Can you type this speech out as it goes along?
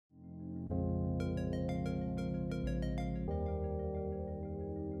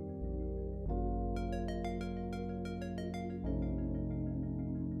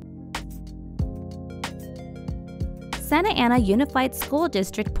Santa Ana Unified School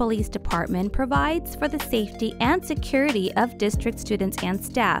District Police Department provides for the safety and security of district students and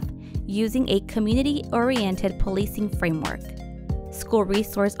staff using a community-oriented policing framework. School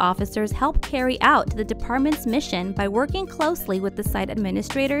resource officers help carry out the department's mission by working closely with the site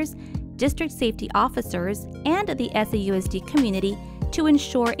administrators, district safety officers, and the SAUSD community to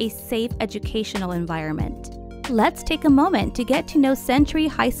ensure a safe educational environment. Let's take a moment to get to know Century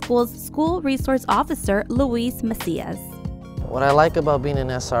High School's School Resource Officer, Luis Macias. What I like about being an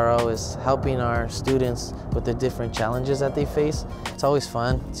SRO is helping our students with the different challenges that they face. It's always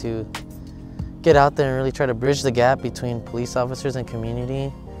fun to get out there and really try to bridge the gap between police officers and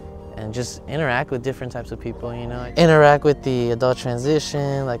community and just interact with different types of people, you know. Interact with the adult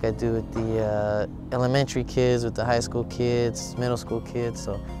transition like I do with the elementary kids, with the high school kids, middle school kids.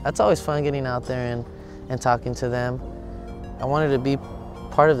 So that's always fun getting out there and talking to them. I wanted to be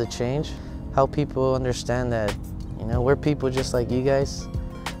part of the change, help people understand that, you know, we're people just like you guys.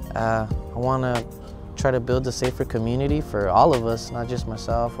 I want to try to build a safer community for all of us, not just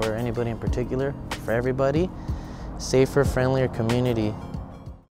myself or anybody in particular, for everybody. Safer, friendlier community